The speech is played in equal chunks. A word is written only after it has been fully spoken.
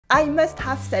I must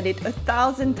have said it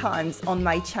 1,000 times on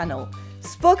my channel.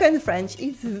 Spoken French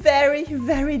is very,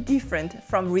 very different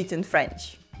from written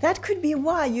French. That could be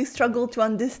why you struggle to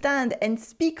understand and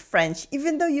speak French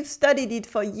even though you've studied it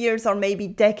for years or maybe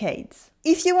decades.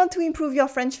 If you want to improve your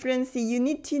French fluency, you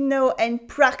need to know and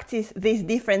practice these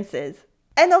differences.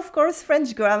 And of course,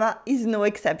 French grammar is no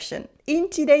exception. In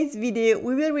today's video,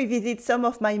 we will revisit some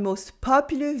of my most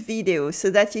popular videos so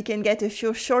that you can get a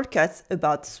few shortcuts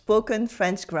about spoken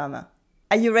French grammar.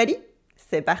 Are you ready?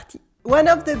 C'est parti! One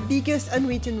of the biggest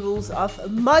unwritten rules of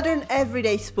modern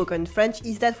everyday spoken French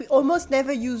is that we almost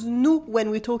never use nous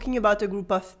when we're talking about a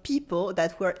group of people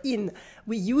that we're in.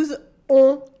 We use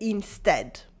on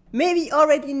instead. Maybe you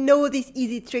already know this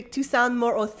easy trick to sound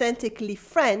more authentically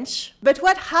French, but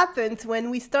what happens when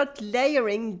we start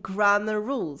layering grammar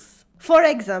rules? For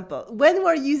example, when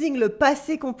we're using le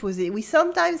passé composé, we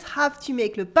sometimes have to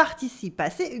make le participe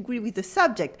passé agree with the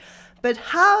subject. But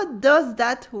how does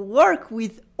that work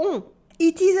with on?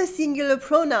 It is a singular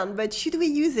pronoun, but should we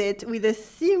use it with a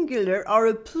singular or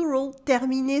a plural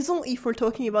terminaison if we're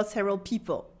talking about several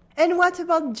people? And what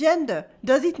about gender?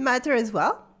 Does it matter as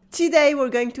well? Today we're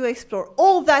going to explore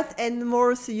all that and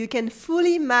more so you can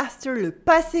fully master le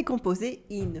passé composé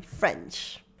in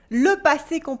French. Le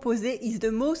passé composé is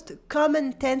the most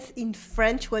common tense in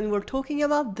French when we're talking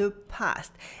about the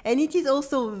past, and it is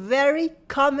also very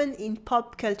common in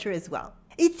pop culture as well.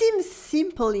 It seems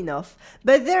simple enough,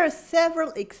 but there are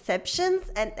several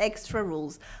exceptions and extra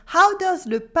rules. How does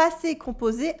le passé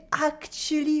composé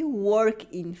actually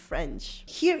work in French?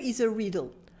 Here is a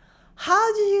riddle.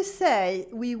 How do you say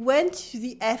we went to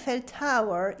the Eiffel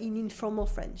Tower in informal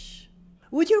French?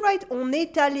 Would you write on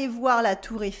est allé voir la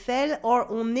Tour Eiffel or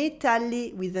on est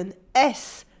allé with an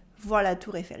S voir la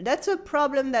Tour Eiffel? That's a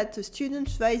problem that the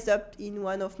students raised up in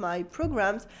one of my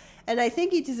programs, and I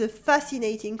think it is a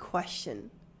fascinating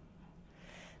question.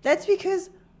 That's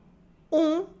because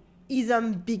on is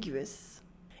ambiguous.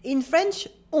 In French,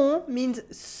 on means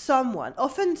someone,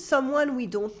 often someone we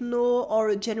don't know or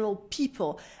a general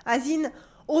people, as in,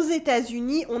 aux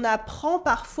États-Unis, on apprend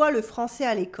parfois le français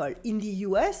à l'école. In the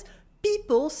US,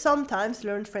 people sometimes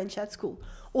learn French at school.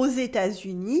 Aux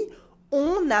États-Unis,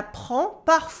 on apprend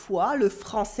parfois le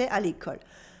français à l'école.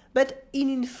 But in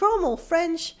informal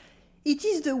French, it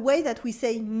is the way that we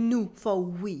say nous for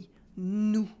we,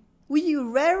 nous. We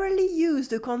rarely use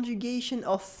the conjugation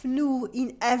of nous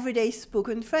in everyday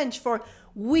spoken French. For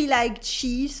we like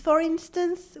cheese, for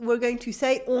instance, we're going to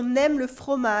say on aime le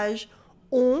fromage,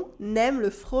 on aime le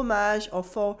fromage. Or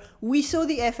for we saw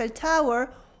the Eiffel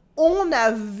Tower, on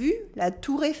a vu la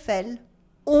Tour Eiffel.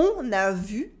 On a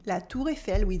vu la Tour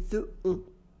Eiffel with the on.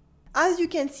 As you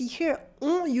can see here,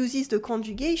 on uses the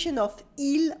conjugation of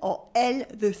il or elle,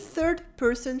 the third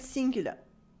person singular.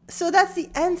 So that's the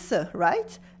answer,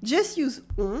 right? Just use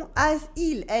on as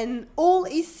il and all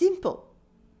is simple.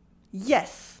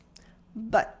 Yes,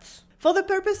 but for the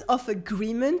purpose of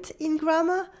agreement in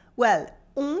grammar, well,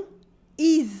 on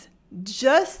is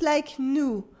just like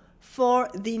nous for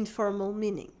the informal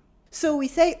meaning. So we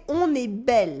say on est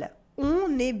belle,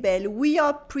 we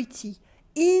are pretty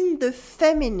in the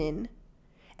feminine,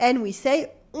 and we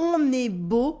say on est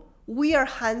beau, we are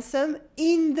handsome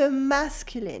in the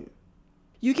masculine.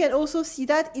 You can also see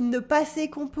that in the passé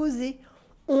composé.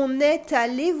 On est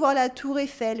allé voir la Tour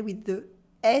Eiffel with the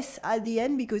S at the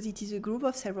end because it is a group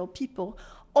of several people.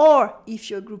 Or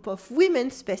if you're a group of women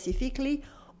specifically,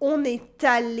 on est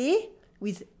allé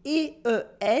with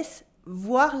EES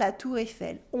voir la Tour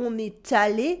Eiffel. On est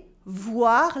allé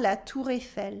voir la Tour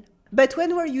Eiffel. But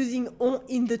when we're using on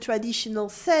in the traditional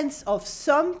sense of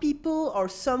some people or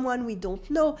someone we don't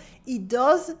know, it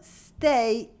does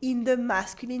stay in the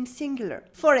masculine singular.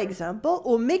 For example,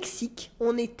 au Mexique,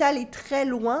 on est allé très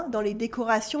loin dans les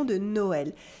décorations de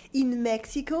Noël. In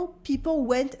Mexico, people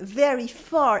went very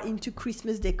far into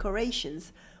Christmas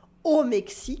decorations. Au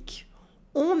Mexique,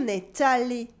 on est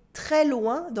allé très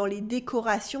loin dans les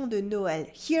décorations de Noël.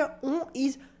 Here, on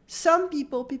is some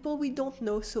people, people we don't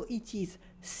know, so it is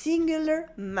singular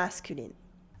masculine.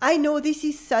 I know this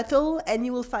is subtle and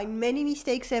you will find many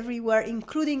mistakes everywhere,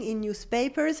 including in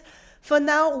newspapers. For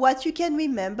now, what you can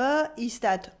remember is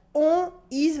that on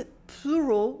is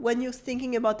plural when you're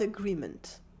thinking about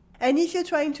agreement. And if you're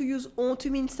trying to use on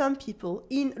to mean some people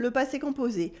in le passé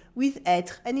composé with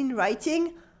être and in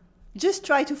writing, just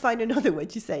try to find another way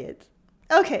to say it.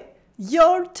 Okay,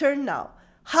 your turn now.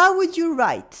 How would you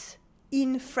write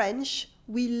in French,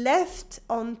 we left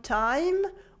on time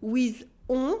with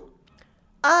on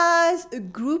as a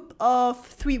group of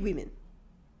 3 women?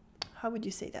 How would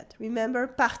you say that? Remember,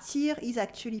 partir is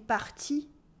actually parti.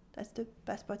 That's the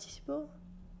past participle.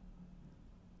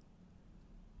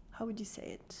 how would you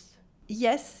say it?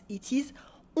 Yes, it is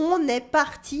on est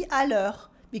parti à l'heure.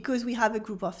 Because we have a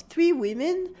group of 3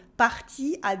 women,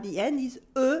 parti at the end is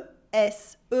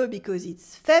ES. E because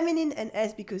it's feminine and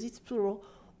S because it's plural.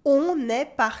 On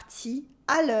est parti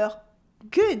à l'heure.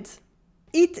 Good.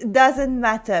 It doesn't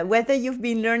matter whether you've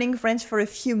been learning French for a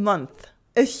few months,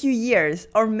 a few years,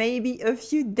 or maybe a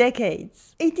few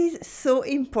decades. It is so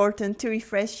important to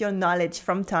refresh your knowledge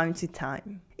from time to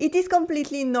time. It is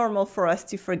completely normal for us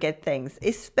to forget things,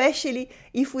 especially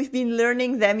if we've been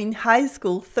learning them in high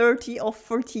school 30 or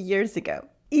 40 years ago.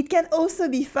 It can also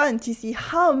be fun to see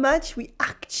how much we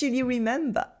actually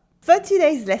remember. For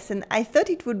today's lesson, I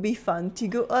thought it would be fun to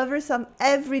go over some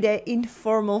everyday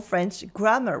informal French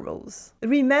grammar rules.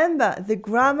 Remember, the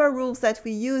grammar rules that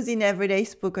we use in everyday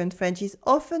spoken French is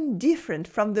often different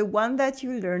from the one that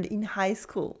you learned in high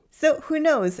school. So who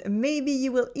knows, maybe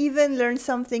you will even learn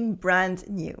something brand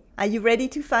new. Are you ready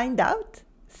to find out?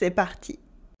 C'est parti!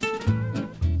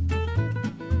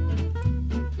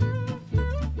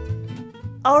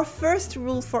 Our first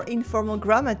rule for informal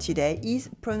grammar today is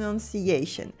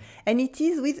pronunciation, and it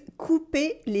is with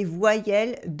couper les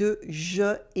voyelles de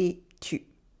je et tu.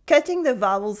 Cutting the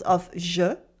vowels of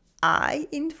je, I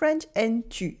in French, and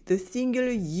tu, the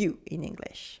singular you in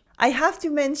English. I have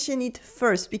to mention it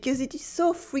first because it is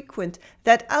so frequent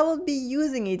that I will be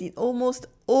using it in almost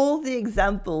all the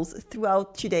examples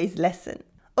throughout today's lesson.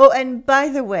 Oh, and by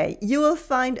the way, you will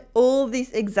find all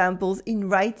these examples in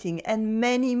writing and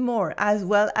many more, as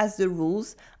well as the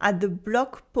rules, at the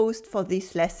blog post for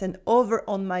this lesson over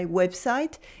on my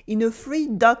website in a free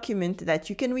document that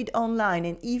you can read online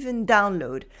and even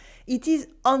download. It is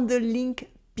on the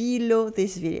link below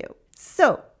this video.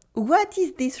 So, what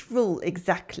is this rule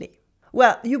exactly?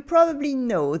 Well, you probably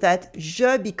know that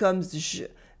je becomes je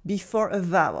before a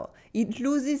vowel. It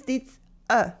loses its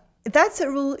e. That's a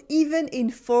rule even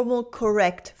in formal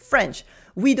correct French.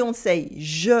 We don't say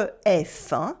je ai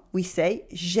faim, we say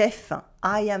j'ai faim,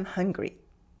 I am hungry.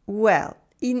 Well,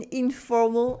 in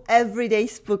informal, everyday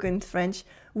spoken French,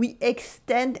 we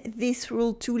extend this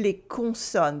rule to les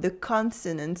consonnes, the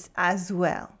consonants as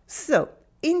well. So,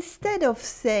 instead of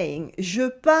saying je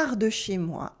pars de chez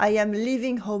moi, I am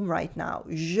leaving home right now,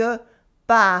 je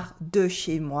pars de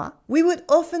chez moi, we would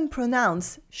often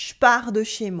pronounce je pars de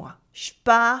chez moi. Je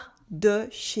pars de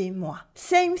chez moi.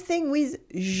 Same thing with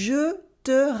je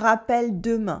te rappelle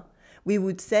demain. We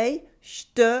would say je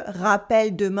te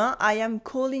rappelle demain. I am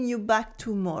calling you back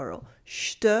tomorrow.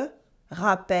 Je te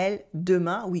rappelle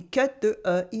demain. We cut the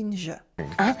e in je.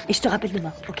 Hein? Et je te rappelle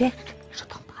demain, ok? Je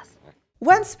t'embrasse.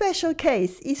 One special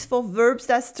case is for verbs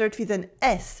that start with an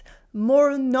S,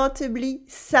 more notably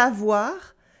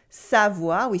savoir.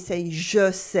 Savoir, we say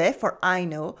je sais for I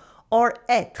know, or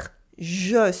être.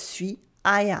 Je suis,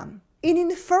 I am. In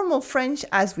informal French,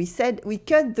 as we said, we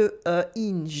cut the e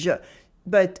in je,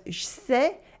 but je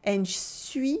sais and je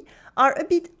suis are a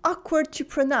bit awkward to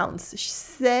pronounce. Je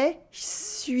sais, je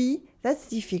suis, that's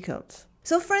difficult.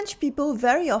 So French people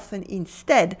very often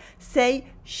instead say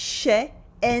j'ai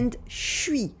and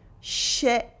suis.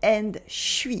 J'ai and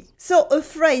suis. So a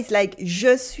phrase like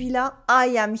je suis là,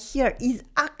 I am here is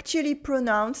actually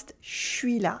pronounced je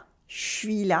suis là, je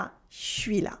suis là, je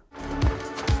suis là.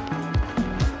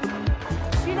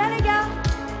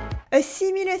 A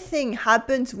similar thing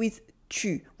happens with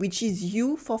tu, which is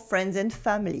you for friends and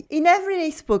family. In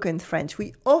everyday spoken French,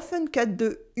 we often cut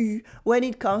the u when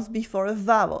it comes before a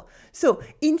vowel. So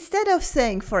instead of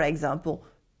saying, for example,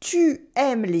 tu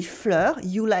aimes les fleurs,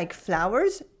 you like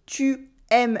flowers, tu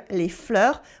aimes les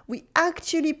fleurs, we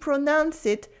actually pronounce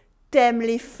it t'aimes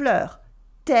les fleurs.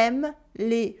 T'aimes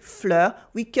les fleurs,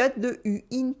 we cut the u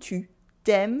in tu.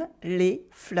 T'aimes les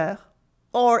fleurs.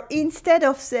 Or instead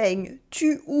of saying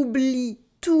tu oublies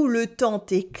tout le temps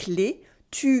tes clés,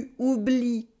 tu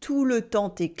oublies tout le temps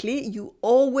tes clés, you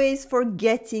always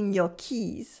forgetting your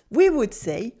keys. We would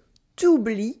say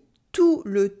t'oublies tout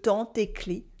le temps tes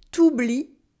clés,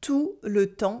 t'oublies tout le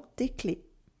temps tes clés.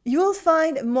 You will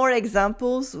find more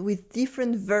examples with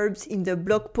different verbs in the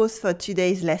blog post for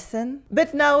today's lesson.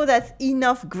 But now that's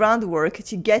enough groundwork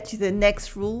to get to the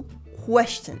next rule,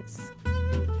 questions.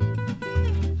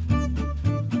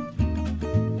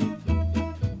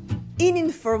 In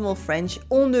informal French,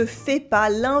 on ne fait pas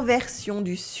l'inversion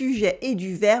du sujet et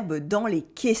du verbe dans les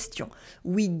questions.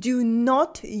 We do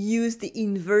not use the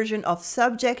inversion of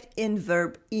subject and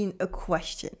verb in a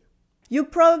question. You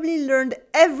probably learned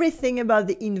everything about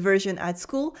the inversion at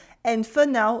school, and for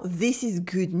now, this is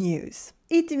good news.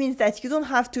 It means that you don't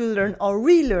have to learn or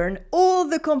relearn all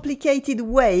the complicated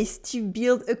ways to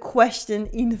build a question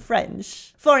in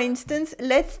French. For instance,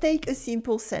 let's take a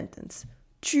simple sentence.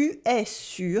 Tu es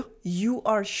sûr, you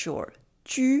are sure.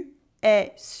 Tu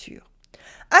es sûr.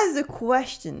 As a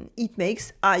question, it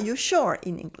makes are you sure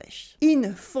in English.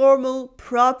 In formal,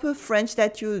 proper French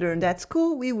that you learned at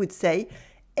school, we would say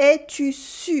es-tu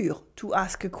sûr to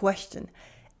ask a question.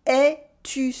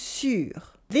 Es-tu sûr?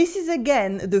 This is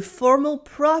again the formal,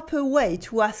 proper way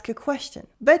to ask a question.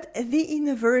 But the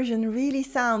inversion really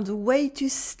sounds way too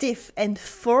stiff and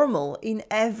formal in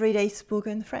everyday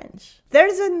spoken French.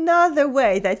 There's another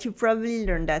way that you probably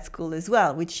learned at school as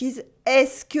well, which is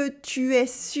est-ce que tu es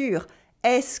sûr?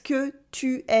 Est-ce que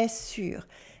tu es sûr?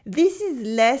 This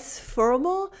is less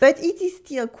formal, but it is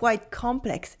still quite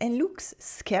complex and looks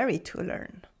scary to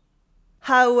learn.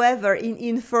 However, in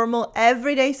informal,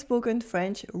 everyday spoken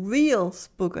French, real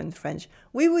spoken French,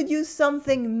 we would use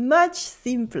something much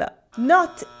simpler.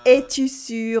 Not es-tu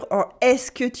sûr or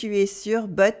est-ce que tu es sûr,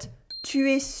 but tu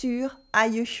es sûr, are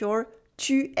you sure,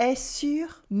 tu es sûr.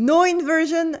 No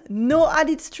inversion, no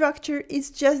added structure, it's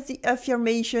just the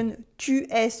affirmation tu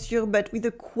es sûr, but with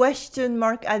a question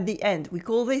mark at the end. We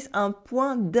call this un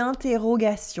point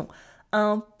d'interrogation.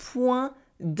 Un point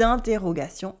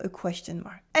d'interrogation, a question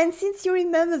mark. And since you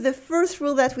remember the first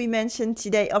rule that we mentioned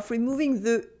today of removing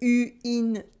the U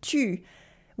in tu,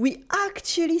 we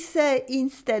actually say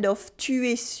instead of tu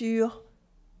es sûr,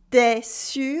 t'es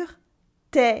sûr,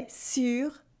 t'es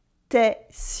sûr, t'es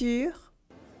sûr.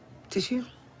 T'es sûr?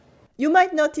 You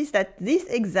might notice that this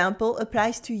example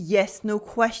applies to yes-no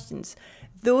questions,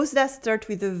 those that start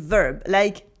with a verb,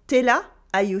 like t'es là,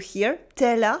 are you here,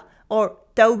 t'es là, or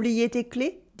t'as oublié tes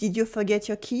clés, did you forget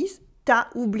your keys? T'as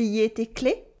oublié tes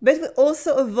clés? But we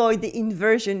also avoid the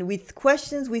inversion with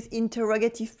questions with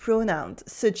interrogative pronouns,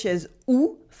 such as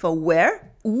où for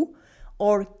where, où,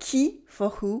 or qui for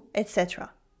who,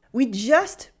 etc. We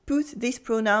just put this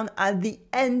pronoun at the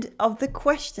end of the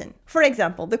question. For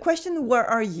example, the question where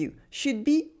are you should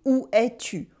be où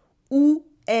es-tu? Où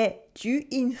es-tu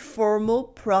in formal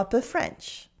proper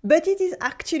French. But it is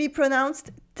actually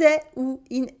pronounced t'es où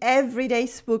in everyday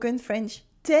spoken French.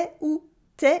 T'es où?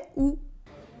 T'es où?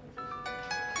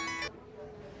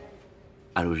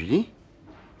 Allô Julie?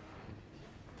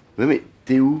 Oui mais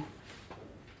t'es où?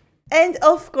 And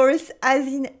of course, as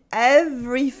in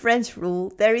every French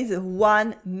rule, there is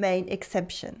one main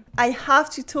exception. I have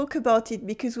to talk about it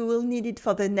because we will need it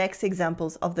for the next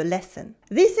examples of the lesson.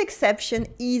 This exception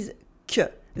is que,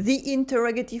 the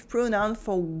interrogative pronoun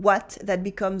for what that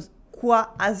becomes quoi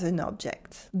as an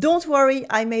object. Don't worry,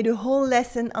 I made a whole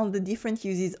lesson on the different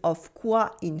uses of quoi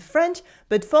in French,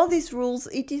 but for these rules,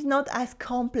 it is not as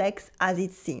complex as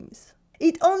it seems.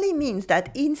 It only means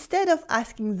that instead of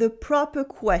asking the proper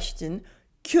question,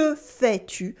 que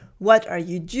fais-tu? What are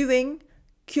you doing?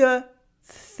 Que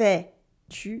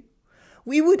fais-tu?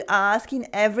 We would ask in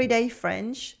everyday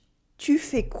French, tu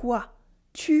fais quoi?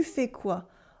 Tu fais quoi?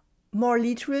 More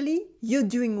literally, you're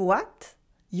doing what?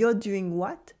 You're doing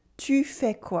what? Tu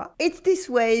fais quoi? It's this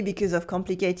way because of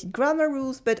complicated grammar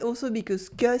rules, but also because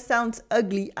que sounds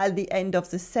ugly at the end of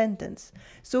the sentence.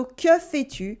 So que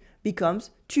fais-tu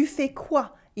becomes tu fais quoi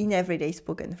in everyday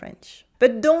spoken French.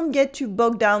 But don't get too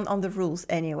bogged down on the rules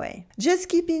anyway. Just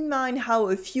keep in mind how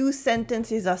a few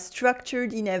sentences are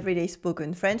structured in everyday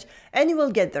spoken French and you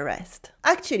will get the rest.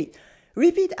 Actually,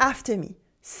 repeat after me.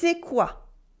 C'est quoi?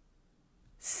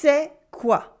 C'est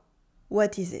quoi?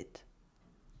 What is it?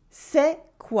 C'est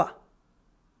quoi?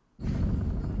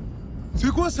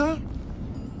 C'est quoi ça?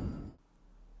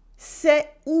 C'est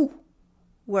où?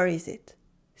 Where is it?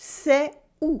 C'est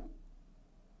où?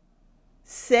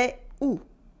 C'est où?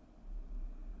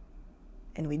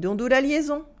 And we don't do la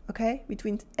liaison, okay?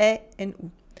 Between est and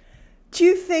où.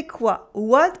 Tu fais quoi?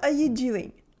 What are you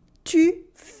doing? Tu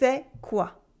fais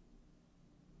quoi?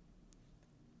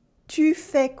 Tu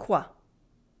fais quoi?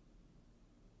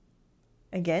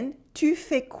 Again, tu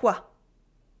fais quoi?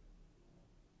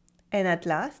 And at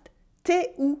last,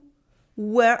 t'es où?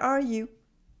 Where are you?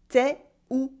 T'es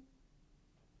où?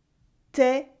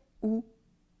 T'es où?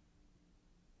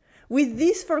 With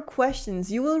these 4 questions,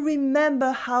 you will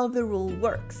remember how the rule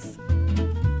works.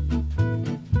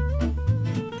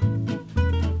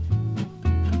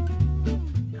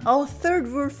 Our third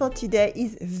rule for today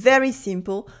is very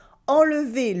simple.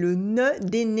 Enlever le ne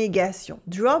des négations.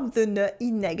 Drop the ne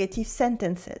in negative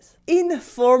sentences. In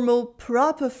formal,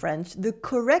 proper French, the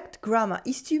correct grammar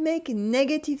is to make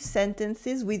negative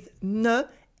sentences with ne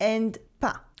and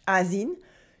pas. As in,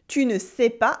 tu ne sais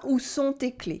pas où sont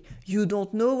tes clés. You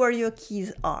don't know where your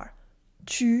keys are.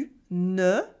 Tu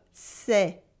ne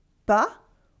sais pas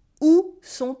où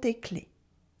sont tes clés.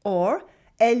 Or,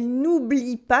 elle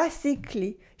n'oublie pas ses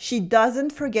clés. She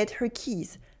doesn't forget her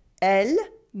keys. Elle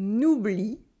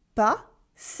n'oublie pas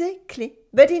c'est clé.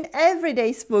 But in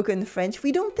everyday spoken French,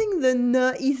 we don't think the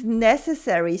ne is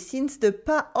necessary since the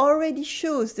pas already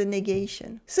shows the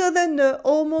negation. So the ne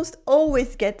almost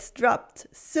always gets dropped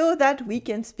so that we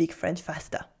can speak French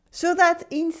faster. So that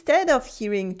instead of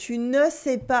hearing tu ne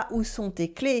sais pas où sont tes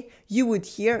clés, you would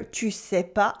hear tu sais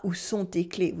pas où sont tes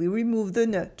clés. We remove the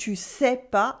ne. Tu sais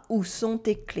pas où sont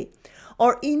tes clés.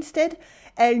 Or instead,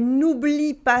 elle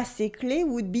n'oublie pas ses clés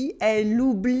would be elle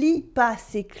oublie pas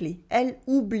ses clés. Elle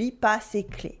oublie pas ses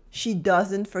clés. She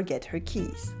doesn't forget her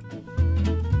keys.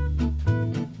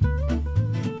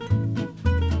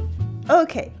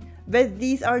 Okay, but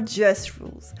these are just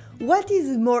rules. What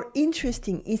is more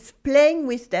interesting is playing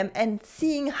with them and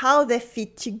seeing how they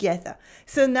fit together.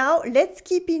 So now let's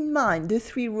keep in mind the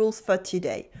 3 rules for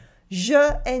today.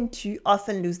 Je and tu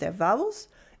often lose their vowels.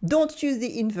 Don't use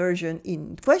the inversion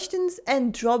in questions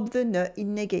and drop the ne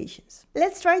in negations.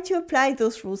 Let's try to apply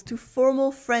those rules to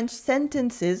formal French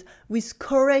sentences with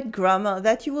correct grammar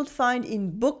that you will find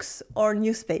in books or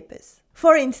newspapers.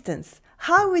 For instance,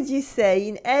 how would you say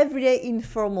in everyday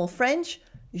informal French,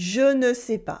 je ne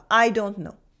sais pas, I don't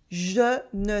know. Je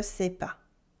ne sais pas.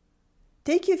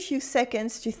 Take a few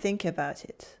seconds to think about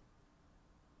it.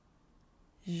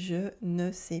 Je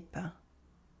ne sais pas.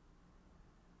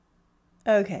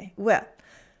 Okay, well,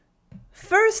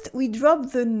 first we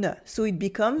drop the ne, so it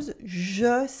becomes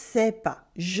je sais pas,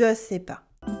 je sais pas.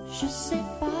 Je sais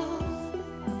pas.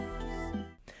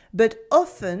 But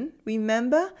often,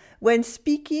 remember, when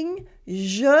speaking,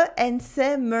 je and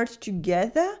sais merge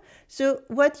together, so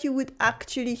what you would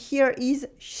actually hear is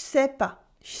sais pas,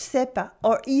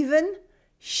 or even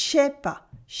sais pas.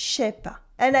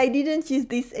 And I didn't use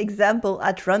this example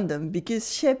at random because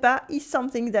sais pas is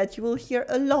something that you will hear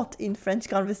a lot in French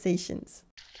conversations.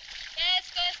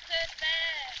 Qu'est-ce que je fais?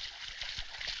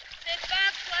 C'est pas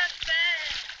quoi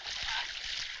faire.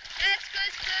 Qu'est-ce que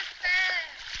je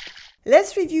fais?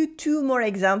 Let's review 2 more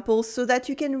examples so that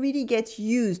you can really get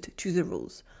used to the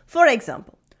rules. For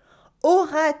example,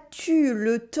 auras-tu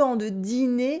le temps de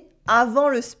dîner avant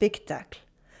le spectacle?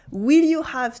 Will you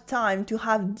have time to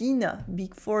have dinner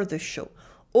before the show?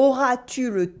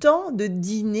 Auras-tu le temps de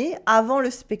dîner avant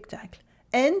le spectacle?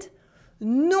 And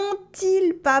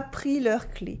n'ont-ils pas pris leurs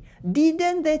clés?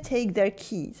 Didn't they take their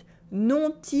keys?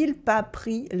 N'ont-ils pas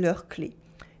pris leurs clés?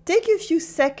 Take a few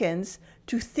seconds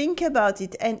to think about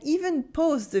it and even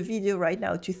pause the video right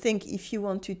now to think if you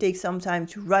want to take some time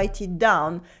to write it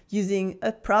down using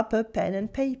a proper pen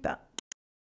and paper.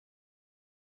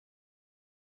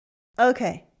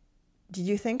 Okay, did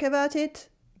you think about it?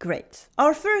 Great.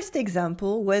 Our first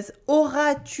example was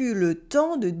auras-tu le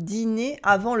temps de dîner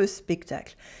avant le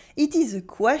spectacle? It is a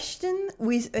question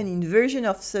with an inversion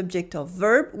of subject of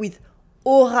verb with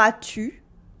auras-tu,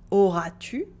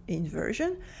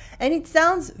 inversion, and it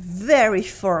sounds very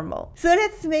formal. So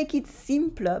let's make it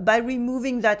simpler by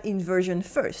removing that inversion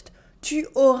first. Tu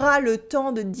auras le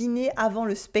temps de dîner avant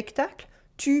le spectacle?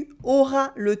 Tu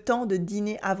auras le temps de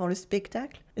dîner avant le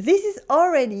spectacle? This is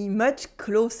already much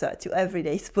closer to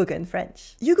everyday spoken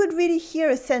French. You could really hear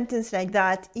a sentence like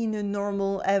that in a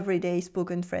normal everyday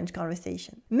spoken French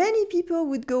conversation. Many people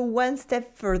would go one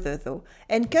step further though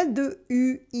and cut the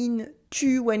U in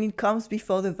tu when it comes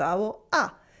before the vowel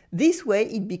A. This way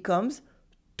it becomes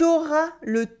t'auras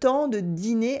le temps de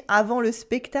dîner avant le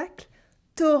spectacle?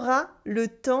 T'auras le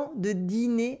temps de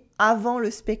dîner avant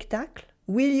le spectacle?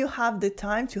 Will you have the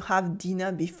time to have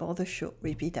dinner before the show?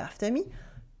 Repeat after me.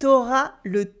 T'auras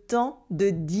le temps de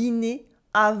dîner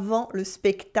avant le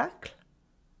spectacle?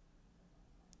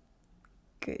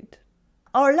 Good.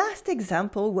 Our last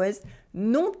example was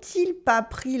n'ont-ils pas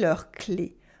pris leurs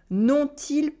clés?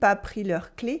 N'ont-ils pas pris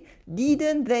leurs clés?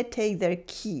 Didn't they take their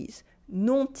keys?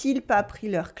 N'ont-ils pas pris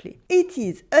leurs clés? It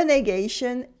is a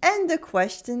negation and a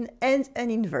question and an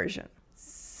inversion.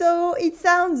 So it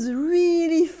sounds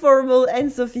really formal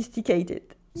and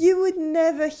sophisticated. You would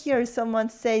never hear someone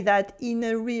say that in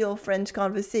a real French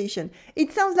conversation.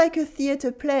 It sounds like a theater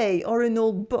play or an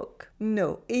old book.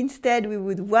 No, instead we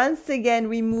would once again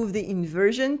remove the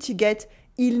inversion to get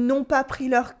ils n'ont pas pris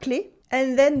leurs clés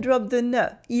and then drop the ne.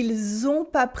 Ils ont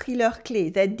pas pris leurs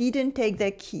clés. They didn't take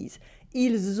their keys.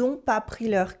 Ils ont pas pris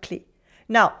leurs clés.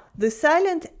 Now, the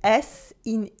silent S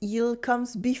in il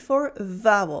comes before a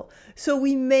vowel. So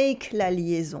we make la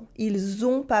liaison. Ils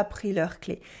ont pas pris leurs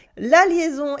clés. La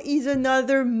liaison is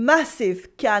another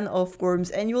massive can of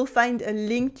worms and you'll find a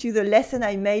link to the lesson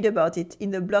I made about it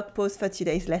in the blog post for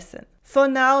today's lesson. For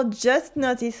now, just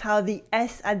notice how the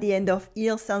S at the end of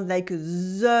il sounds like a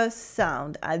the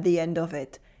sound at the end of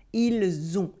it.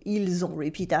 Ils ont.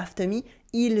 Repeat after me.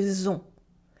 Ils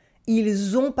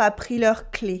ont pas pris leurs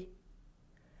clés.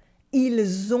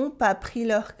 Ils ont pas pris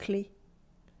leurs clés.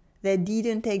 They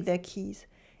didn't take their keys.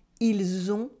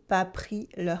 Ils ont pas pris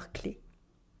leurs clés.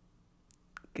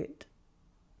 Good.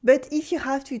 But if you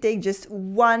have to take just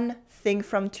one thing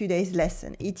from today's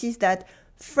lesson, it is that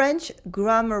French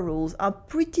grammar rules are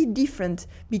pretty different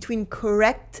between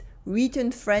correct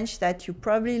written French that you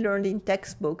probably learned in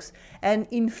textbooks and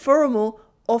informal,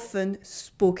 often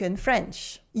spoken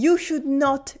French. You should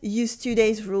not use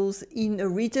today's rules in a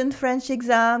written French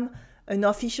exam, an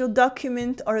official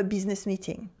document, or a business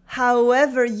meeting.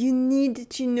 However, you need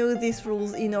to know these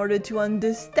rules in order to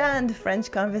understand French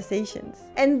conversations.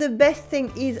 And the best thing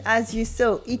is, as you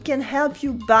saw, it can help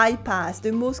you bypass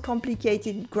the most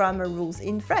complicated grammar rules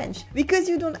in French because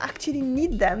you don't actually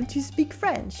need them to speak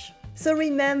French. So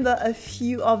remember a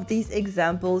few of these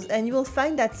examples and you will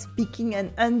find that speaking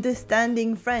and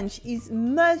understanding French is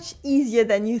much easier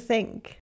than you think.